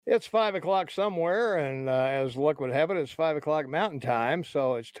It's 5 o'clock somewhere, and as luck would have it, it's 5 o'clock Mountain Time.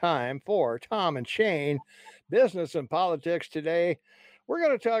 So it's time for Tom and Shane, business and politics today. We're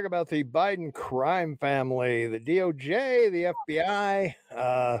going to talk about the Biden crime family, the DOJ, the FBI.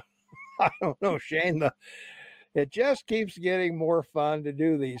 I don't know, Shane. It just keeps getting more fun to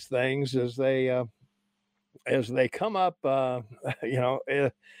do these things as they come up. You know.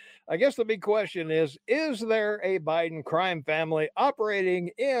 I guess the big question is there a Biden crime family operating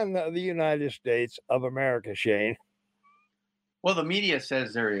in the United States of America, Shane? Well, the media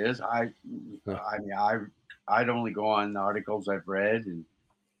says there is. I'd only go on articles I've read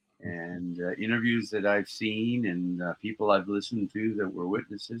and interviews that I've seen and people I've listened to that were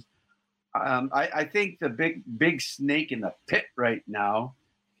witnesses. I think the big snake in the pit right now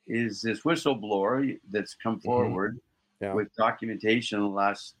is this whistleblower that's come forward with documentation in the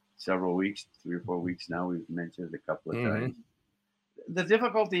last several weeks, 3 or 4 weeks now. We've mentioned it a couple of times. The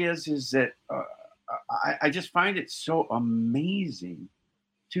difficulty is that I just find it so amazing.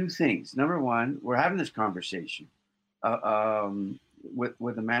 Two things. Number one, we're having this conversation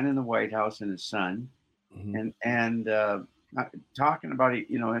with a man in the White House and his son, and talking about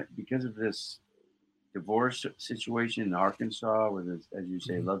it, because of this divorce situation in Arkansas with his, as you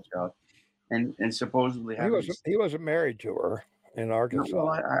say, love child, and supposedly he wasn't married to her in Arkansas.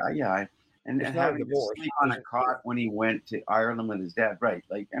 Well, and having to sleep on a cot when he went to Ireland with his dad, right?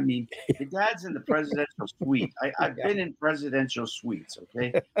 Like, I mean, the dad's in the presidential suite. I've been in presidential suites.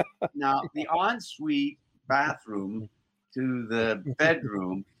 Okay, now the ensuite bathroom to the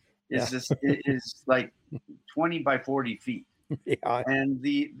bedroom is like 20 by 40 feet. And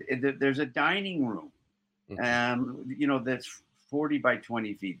there's a dining room, that's 40 by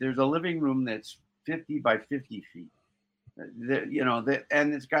 20 feet. There's a living room that's 50 by 50 feet.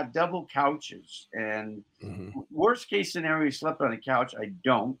 And it's got double couches. And worst case scenario, he slept on a couch. I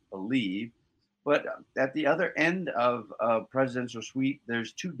don't believe. But at the other end of a presidential suite,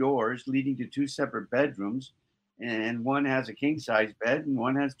 there's two doors leading to two separate bedrooms. And one has a king size bed and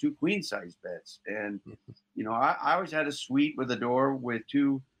one has two queen size beds. And, I always had a suite with a door with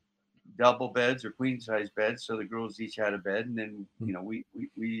two double beds or queen size beds. So the girls each had a bed. And then, we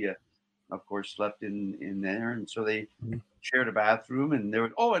of course, slept in there. And so they shared a bathroom. And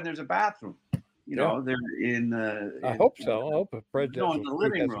there's a bathroom. They're in I hope so. I hope in the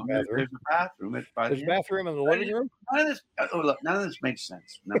living room. There's a bathroom. There's a bathroom in the living room? None of this makes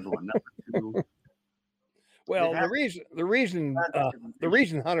sense. Number one. Number two. Well, the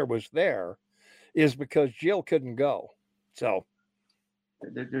reason Hunter was there is because Jill couldn't go. So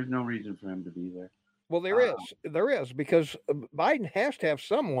there's no reason for him to be there. Well, there is because Biden has to have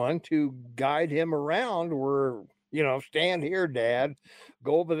someone to guide him around. Where stand here, Dad,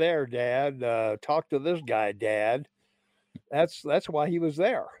 go over there, Dad, talk to this guy, Dad. That's why he was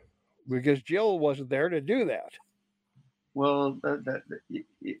there, because Jill wasn't there to do that. Well,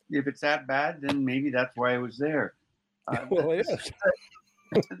 if it's that bad, then maybe that's why I was there. Well, it is.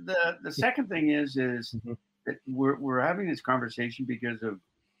 The second thing is that we're having this conversation because of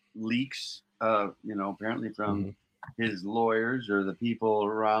leaks, apparently from his lawyers or the people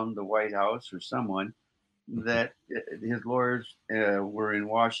around the White House or someone, that his lawyers were in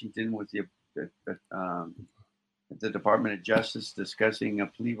Washington with the Department of Justice discussing a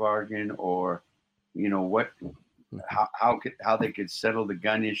plea bargain or, how they could settle the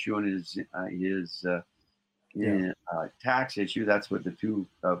gun issue and his tax issue. That's what the two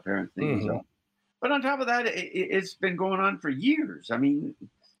apparent things are. But on top of that, it's been going on for years. I mean,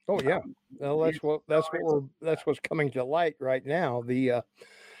 well, that's what's coming to light right now. The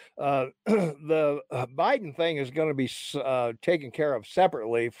Biden thing is going to be taken care of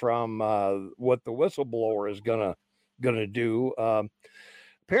separately from what the whistleblower is going to do.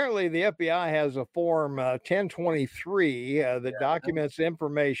 Apparently, the FBI has a form 1023 that documents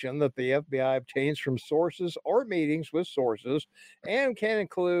information that the FBI obtains from sources or meetings with sources and can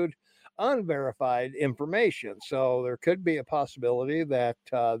include unverified information. So there could be a possibility that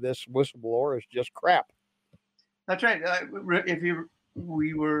this whistleblower is just crap. That's right.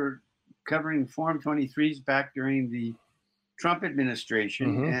 We were covering Form 23s back during the Trump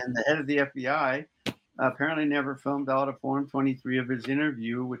administration, and the head of the FBI apparently never filmed out a Form 23 of his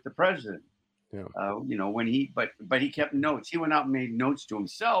interview with the president. When he kept notes. He went out and made notes to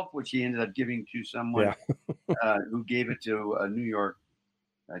himself, which he ended up giving to someone who gave it to a New York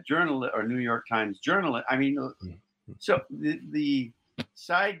journalist or New York Times journalist. I mean, so the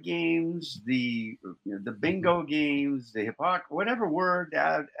side games, the bingo games, the whatever word,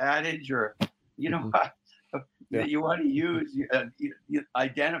 adage, or that you want to use, you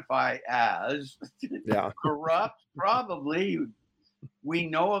identify as corrupt, probably We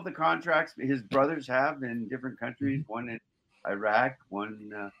know of the contracts his brothers have in different countries. One in Iraq,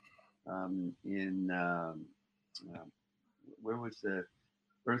 one in where was the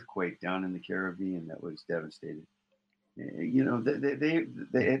earthquake down in the Caribbean that was devastating. You know,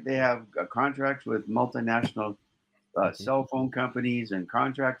 they have contracts with multinational cell phone companies and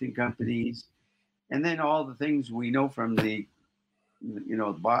contracting companies, and then all the things we know from the, you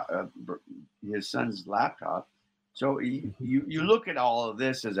know, his son's laptop. So you look at all of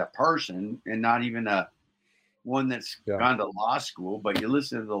this as a person and not even a one that's gone to law school, but you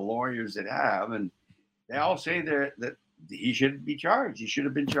listen to the lawyers that have, and they all say that he shouldn't be charged. He should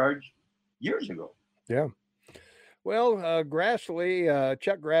have been charged years ago. Yeah. Well, Grassley,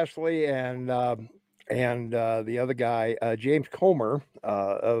 Chuck Grassley, and the other guy, James Comer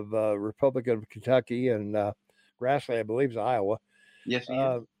of Republican of Kentucky, and Grassley, I believe, is Iowa. Yes, he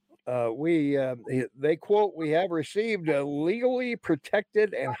is. They quote, "We have received legally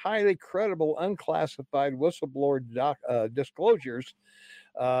protected and highly credible unclassified whistleblower disclosures,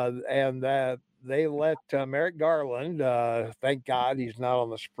 and that they let Merrick Garland, thank God he's not on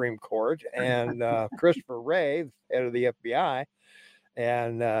the Supreme Court, and Christopher Wray, head of the FBI,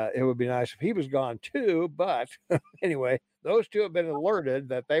 and it would be nice if he was gone too. But anyway, those two have been alerted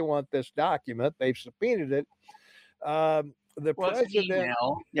that they want this document. They've subpoenaed it. The president, it's an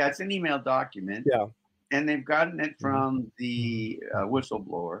email. Yeah, it's an email document. Yeah, and they've gotten it from the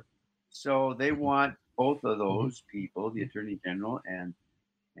whistleblower. So they want both of those people, the Attorney General and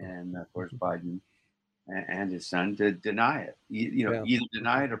of course Biden and his son, to deny it. Either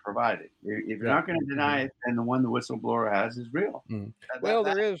deny it or provide it. If you're not going to deny it, then the one the whistleblower has is real. Well,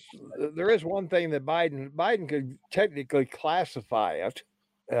 there is one thing that Biden could technically classify it.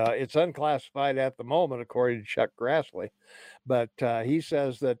 It's unclassified at the moment, according to Chuck Grassley, but he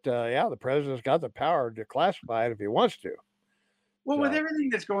says that the president's got the power to classify it if he wants to. Well, with everything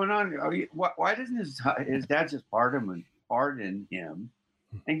that's going on, why doesn't his dad just pardon him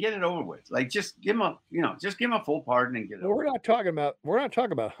and get it over with? Like, just give him a full pardon and get it. Well, we're not talking about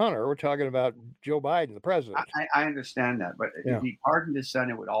Hunter. We're talking about Joe Biden, the president. I understand that, but if he pardoned his son,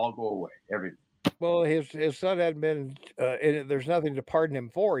 it would all go away. Everything. Well, his son hadn't been. There's nothing to pardon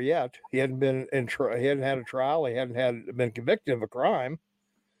him for yet. He hadn't been in. He hadn't had a trial. He hadn't been convicted of a crime.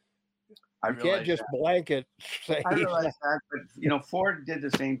 You can't just blanket say. I realize that, but Ford did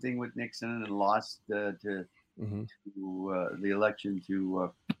the same thing with Nixon and lost to the election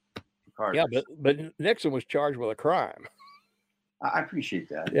to Carter. Yeah, but Nixon was charged with a crime. I appreciate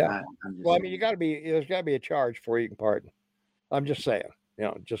that. Yeah. Well, I mean, there's got to be a charge before you can pardon. I'm just saying.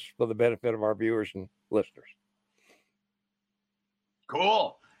 Just for the benefit of our viewers and listeners.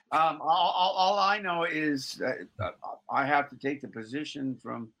 Cool. All I know is I have to take the position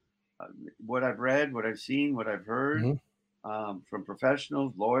from what I've read, what I've seen, what I've heard from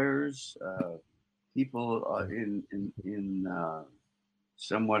professionals, lawyers, people in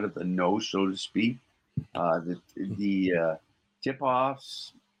somewhat of the know, so to speak. The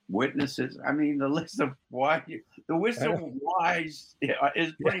tip-offs, witnesses. I mean, the list of why the whys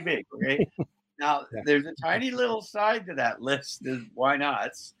is pretty big. Okay, now there's a tiny little side to that list. Is why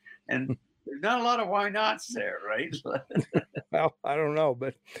nots, and there's not a lot of why nots there, right? Well, I don't know,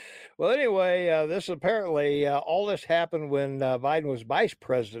 but anyway, this apparently all this happened when Biden was vice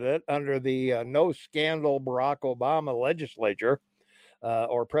president under the no scandal Barack Obama legislature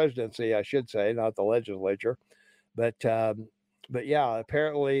or presidency, I should say, not the legislature, but yeah,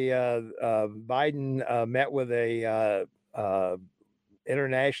 apparently Biden met with a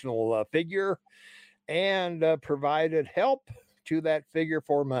international figure and provided help to that figure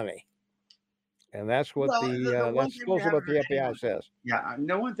for money. And that's what that's supposed what the FBI says. Yeah,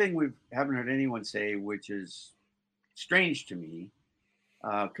 no one thing we haven't heard anyone say, which is strange to me,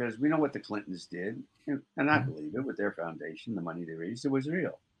 because we know what the Clintons did, and I believe it with their foundation, the money they raised, it was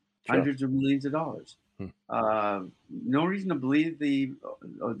real. Sure. Hundreds of millions of dollars. No reason to believe the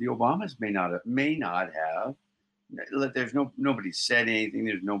Obamas may not have. There's nobody said anything.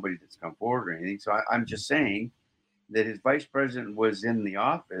 There's nobody that's come forward or anything. So I'm just saying that his vice president was in the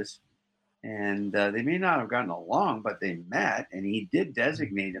office, and they may not have gotten along, but they met, and he did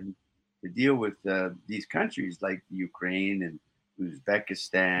designate him to deal with these countries like Ukraine and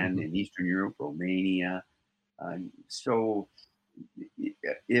Uzbekistan and Eastern Europe, Romania. So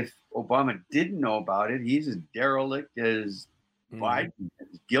if Obama didn't know about it, he's as derelict as Biden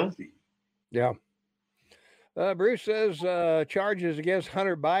is guilty. Yeah. Bruce says charges against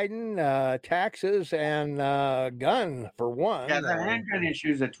Hunter Biden, taxes, and gun for one. Yeah, the handgun issue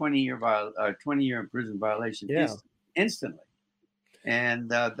is a 20-year prison violation instantly, and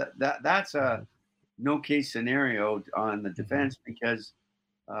that's a no case scenario on the Mhm. defense because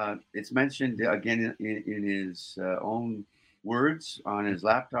it's mentioned again in his own words on his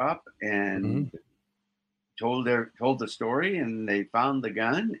laptop Mhm. and told the story, and they found the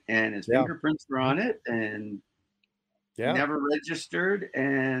gun and his Yeah. fingerprints were Mhm. on it, and Yeah. never registered,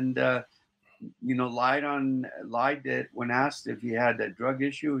 and lied that when asked if he had a drug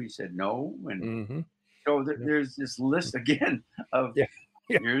issue, he said no, and Mhm. so Yeah. there's this list again of Yeah.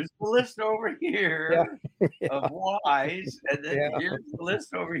 Yeah. here's the list over Yeah. here of Yeah. whys, and then Yeah. here's the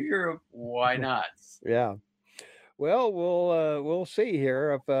list over here of why nots. Yeah. Well, we'll see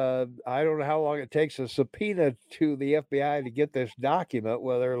here if I don't know how long it takes a subpoena to the FBI to get this document,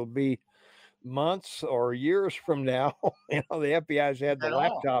 whether it'll be months or years from now. The FBI's had the At all.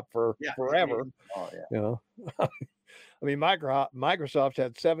 laptop for Yeah. forever. Oh, yeah. You know, I mean, Microsoft's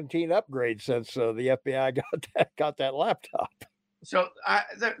had 17 upgrades since the FBI got that laptop. So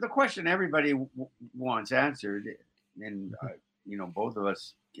the question everybody wants answered, and both of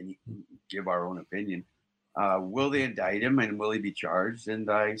us can give our own opinion. Will they indict him and will he be charged? And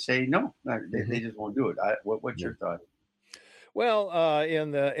I say no. They Mhm. just won't do it. What's Yeah. your thought? Well,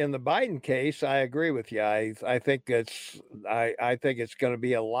 in the Biden case, I agree with you. I think I think it's going to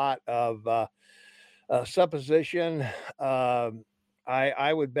be a lot of supposition.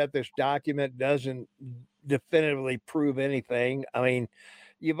 I would bet this document doesn't definitively prove anything. I mean,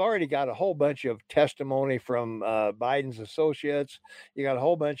 you've already got a whole bunch of testimony from Biden's associates. You got a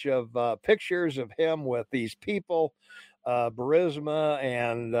whole bunch of pictures of him with these people, Burisma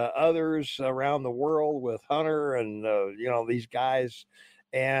and others around the world with Hunter and these guys.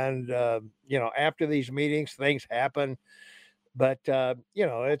 And after these meetings, things happen. But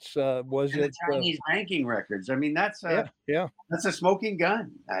it's was And the it? Chinese banking records. I mean, Yeah, yeah. that's a smoking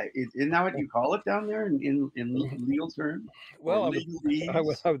gun. Isn't that what you call it down there in legal terms or Well, legalese?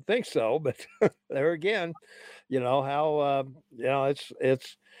 I would think so, but there again, how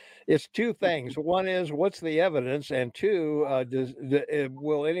it's two things. One is what's the evidence, and two,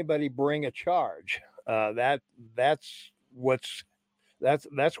 will anybody bring a charge? That's that's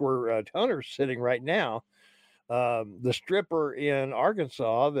where Hunter's sitting right now. The stripper in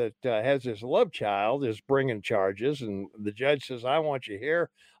Arkansas that has his love child is bringing charges, and the judge says, "I want you here.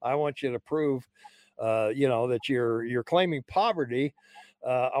 I want you to prove, that you're claiming poverty.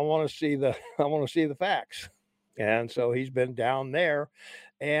 I want to see the I want to see the facts." And so he's been down there,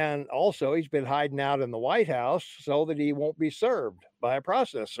 and also he's been hiding out in the White House so that he won't be served by a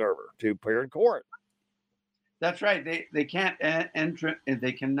process server to appear in court. That's right. They can't enter.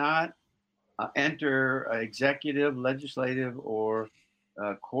 They cannot enter executive, legislative, or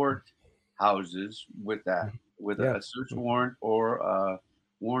court houses with that, with Yeah. a search warrant or a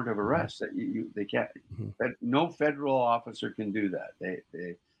warrant of Mhm. arrest. That they can't. Mhm. But no federal officer can do that.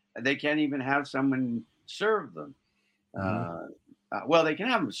 They can't even have someone serve them. Mhm. Well, they can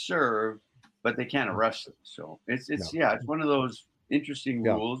have them served, but they can't Mhm. arrest them. So Yeah. it's one of those interesting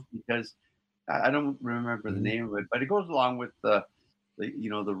Yeah. rules because I don't remember the Mhm. name of it, but it goes along with the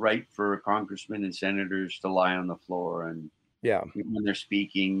right for congressmen and senators to lie on the floor and Yeah. when they're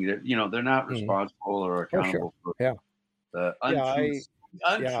speaking, they're not Mhm. responsible or Oh, sure. accountable for Yeah. the Yeah.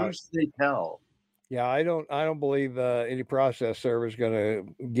 Yeah. untruths they tell. Yeah, I don't believe any process server is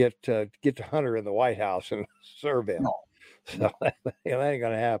going to get to Hunter in the White House and serve him. No, So no. that ain't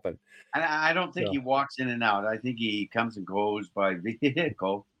going to happen. And I don't think So he walks in and out. I think he comes and goes by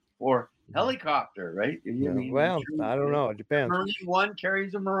vehicle or mhm. helicopter, right? I Yeah, mean, I'm well, sure I don't know. It depends. Marine One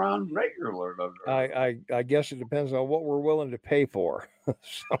carries him around regularly. I guess it depends on what we're willing to pay for. So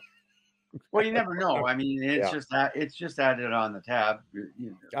Well, you never know. I mean, yeah, it's just added on the tab.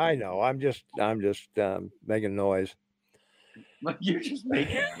 I know. I'm just making noise. But you're just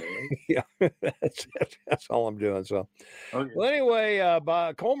making noise. Yeah, that's it. That's all I'm doing. So. Okay. Well,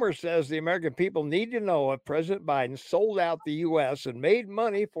 anyway, Comer says the American people need to know if President Biden sold out the U.S. and made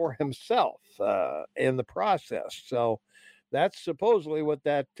money for himself in the process. So that's supposedly what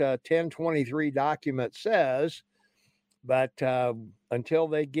that 1023 document says. But until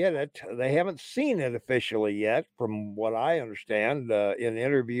they get it, they haven't seen it officially yet, from what I understand in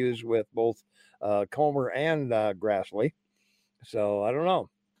interviews with both Comer and Grassley. So I don't know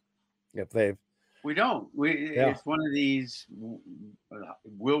if they've, We don't. yeah. It's one of these.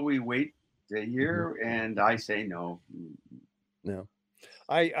 Will we wait to Mhm. hear? And I say no. Yeah.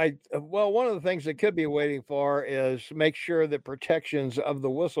 Well, one of the things that could be waiting for is make sure that protections of the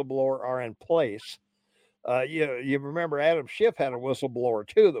whistleblower are in place. You remember Adam Schiff had a whistleblower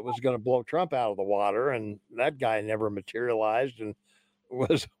too that was going to blow Trump out of the water, and that guy never materialized and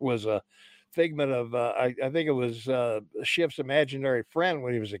was a figment of I think it was Schiff's imaginary friend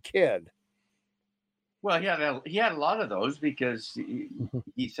when he was a kid. Well, he had a lot of those because Mhm.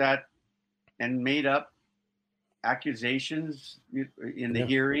 he sat and made up accusations in the Yeah,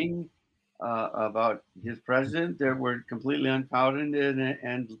 hearing about his president that were completely unfounded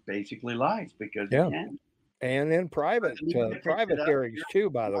and basically lies because he yeah, can. and in But private the media picks it private up. hearings too,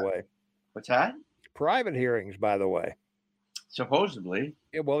 by the way. What's that? Private hearings, by the way. Supposedly.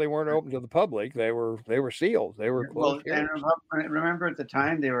 Yeah, well, they weren't open to the public. They were sealed. They were Well, closed and hearings. remember at the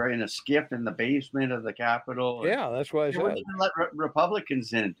time they were in a skiff in the basement of the Capitol, and Yeah, that's what I they wouldn't said. even let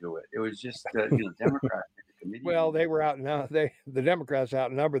Republicans into it. It was just Democrats in the committee. Well, they were out now. The Democrats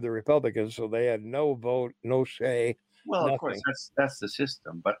outnumbered the Republicans, so they had no vote, no say, Well, of course nothing. that's the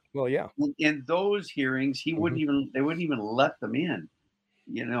system, but Well, yeah. in those hearings, Mhm. they wouldn't even let them in.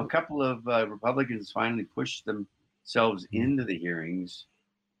 A couple of Republicans finally pushed themselves Mhm. into the hearings,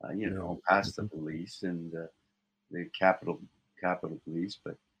 Yeah. past the Mhm. police and the Capitol Police,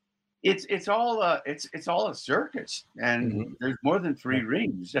 but it's all a circus, Mhm. and there's more than Yeah. three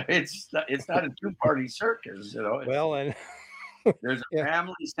rings. It's not a two-party circus. It's Well, and there's a yeah.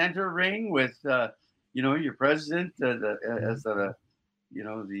 family center ring with your president Mhm. as the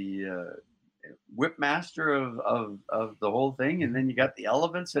the whip master of the whole thing, and Mhm. then you got the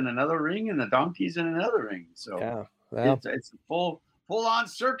elephants in another ring and the donkeys in another ring. So Yeah. Well, it's a full on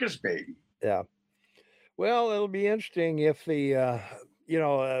circus, baby. yeah. Well, it'll be interesting if a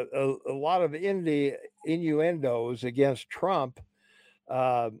lot of innuendos against Trump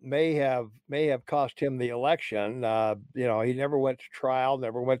may have cost him the election. He never went to trial,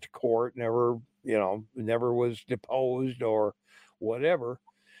 never went to court, never was deposed or whatever.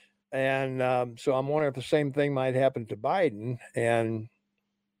 And so I'm wondering if the same thing might happen to Biden. And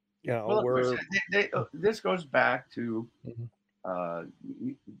Well, of course, we're this goes back to Mhm. uh,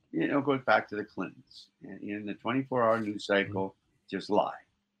 goes back to the Clintons in the 24-hour news Mhm. cycle. Just lie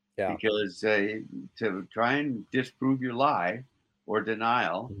Yeah. because to try and disprove your lie or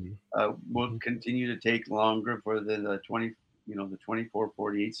denial Mhm. will Mhm. continue to take longer for the 20 the 24,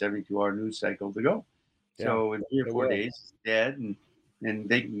 48, 72-hour news cycle to go. Yeah. So in 3 or It 4 will. days, it's dead, and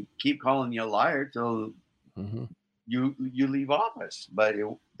they can keep calling you a liar till Mhm. you leave office, but it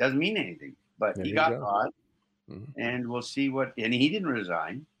doesn't mean anything. But There he you got go. caught, Mhm. and we'll see and he didn't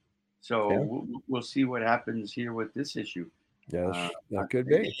resign. So Yeah. we'll see what happens here with this issue. Yes, Uh, that could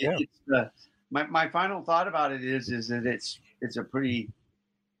be. Yeah. it's my final thought about it is that it's a pretty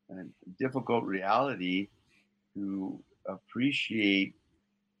uh, difficult reality to appreciate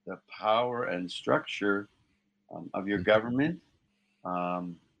the power and structure of your Mhm. government,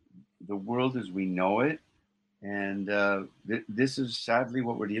 um, the world as we know it, and this is sadly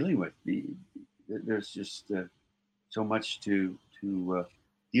what we're dealing with. There's just so much to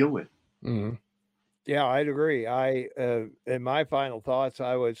deal with. Mhm. Yeah, I'd agree. In my final thoughts,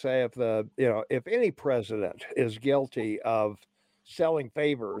 I would say if any president is guilty of selling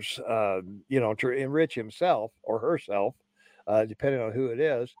favors, to enrich himself or herself, depending on who it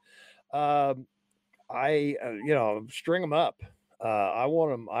is, um, string them up. I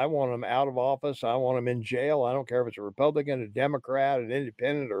want them out of office. I want them in jail. I don't care if it's a Republican, a Democrat, an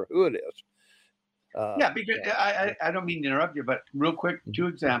independent, or who it is. Uh, Yeah, because yeah. I don't mean to interrupt you, but real quick, Mhm. two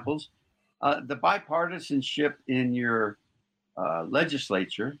examples: the bipartisanship in your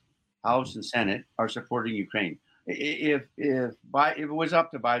legislature, House Mhm. and Senate, are supporting Ukraine. If it was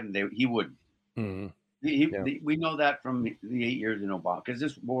up to Biden, he wouldn't. Mhm. Yeah. We know that from the 8 years in Obama, because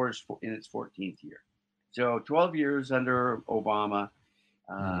this war is in its 14th year. So 12 years under Obama,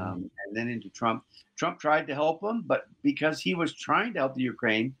 Mhm. and then into Trump. Trump tried to help him, but because he was trying to help the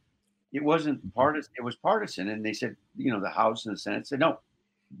Ukraine, it wasn't Mhm. partisan. It was partisan, and they said, the House and the Senate said no.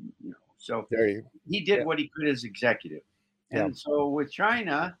 So There you. he did Yeah. what he could as executive. Yeah. And so with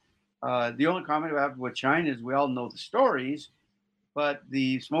China, the only comment I have with China is we all know the stories, but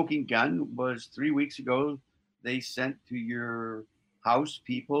the smoking gun was 3 weeks ago. They sent to your House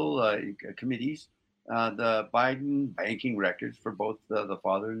people, committees, the Biden banking records for both the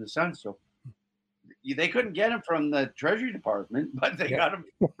father and the son. So they couldn't get them from the Treasury Department, but they Yeah. got them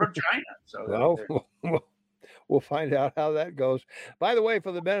from China. So Well, we'll find out how that goes. By the way,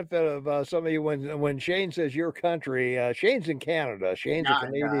 for the benefit of some of you, when Shane says your country, Shane's in Canada. yeah,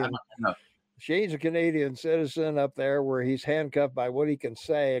 yeah, enough. Shane's a Canadian citizen up there, where he's handcuffed by what he can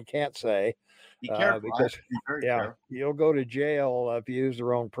say and can't say, Be careful. I have because to be very yeah, careful. you'll go to jail if you use the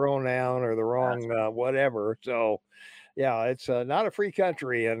wrong pronoun or the That's wrong whatever. So yeah, it's not a free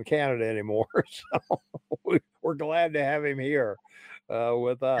country in Canada anymore. So we're glad to have him here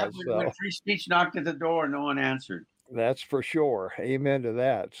with Yeah, us. when So free speech knocked at the door, no one answered. that's for sure. Amen to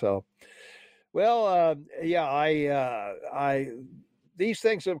that. So, well, yeah, I these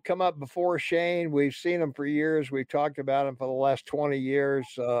things have come up before, Shane. We've seen them for years. We've talked about them for the last 20 years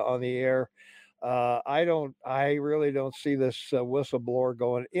on the air. I really don't see this whistleblower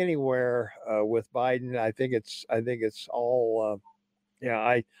going anywhere with Biden. I think it's all. Yeah,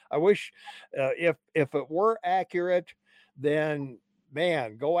 I wish if it were accurate, then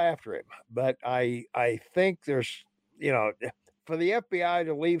man, go after him. But I think there's for the FBI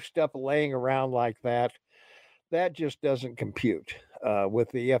to leave stuff laying around like that, that just doesn't compute with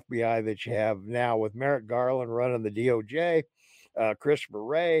the FBI that you have now with Merrick Garland running the DOJ, Christopher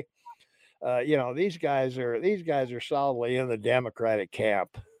Wray. These guys are solidly in the Democratic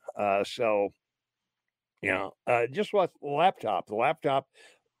camp. So just what the laptop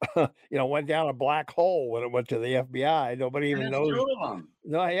went down a black hole when it went to the FBI. Nobody even knows.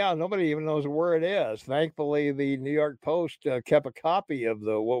 No, yeah, nobody even knows where it is. Thankfully, the New York Post kept a copy of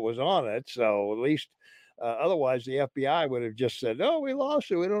what was on it. So at least, otherwise, the FBI would have just said, "No, we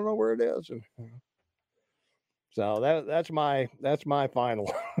lost it. We don't know where it is." And so that's my final final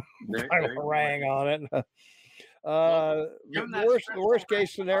harangue on it. The worst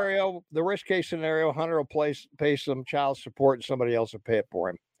case scenario, Hunter will pay some child support and somebody else will pay it for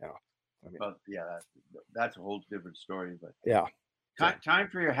him. That's a whole different story. But yeah, time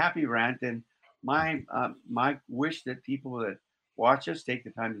for your happy rant, and my wish that people that watch us take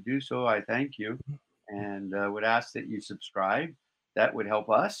the time to do so. I thank you, and would ask that you subscribe. That would help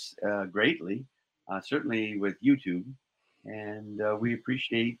us greatly, certainly with YouTube, and we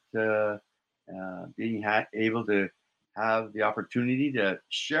appreciate being able to have the opportunity to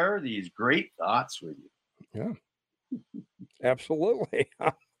share these great thoughts with you. Yeah, absolutely.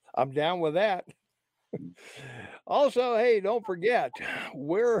 I'm down with that. Also, hey, don't forget,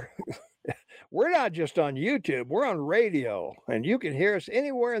 we're not just on YouTube, we're on radio, and you can hear us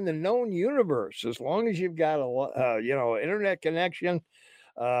anywhere in the known universe as long as you've got internet connection.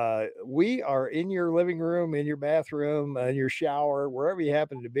 We are in your living room, in your bathroom, in your shower, wherever you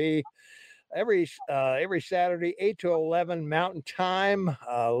happen to be. Every Saturday, 8 to 11 Mountain Time.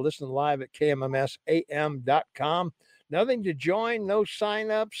 Listen live at kmmsam.com. Nothing to join, no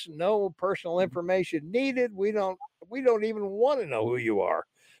signups, no personal information needed. We don't even want to know who you are.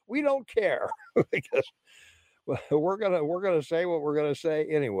 We don't care because we're gonna say what we're gonna say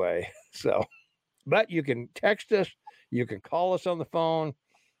anyway. So, but you can text us, you can call us on the phone.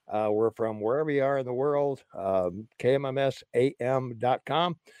 We're from wherever you are in the world, kmmsam.com.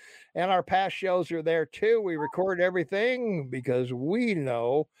 And our past shows are there too. We record everything because we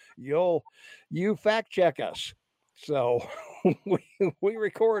know you fact check us. So we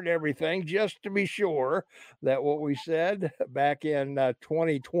record everything just to be sure that what we said back in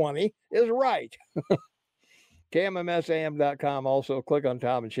 2020 is right. kmmsam.com. Also click on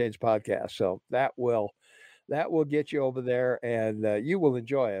Tom and Shane's podcast. So that will get you over there, and you will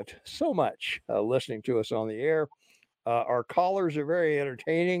enjoy it so much listening to us on the air. Our callers are very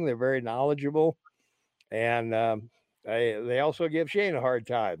entertaining. They're very knowledgeable, and they also give Shane a hard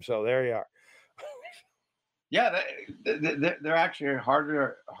time. So there you are. Yeah, they're actually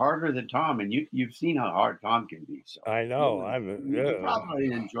harder than Tom, and you've seen how hard Tom can be. So I know. You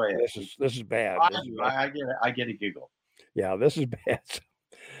probably enjoy it. This is bad. I get a giggle. Yeah, this is bad.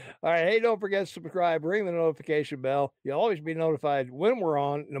 All right. Hey, don't forget to subscribe, ring the notification bell. You'll always be notified when we're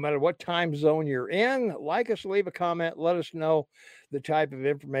on, no matter what time zone you're in. Like us, leave a comment, let us know the type of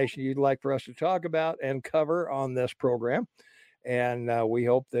information you'd like for us to talk about and cover on this program. And we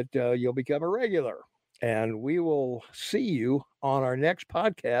hope that you'll become a regular. And we will see you on our next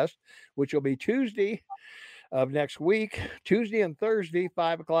podcast, which will be Tuesday of next week, Tuesday and Thursday,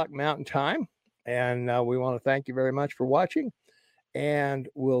 5 o'clock Mountain Time. And we want to thank you very much for watching. And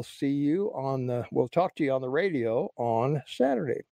we'll talk to you on the radio on Saturday.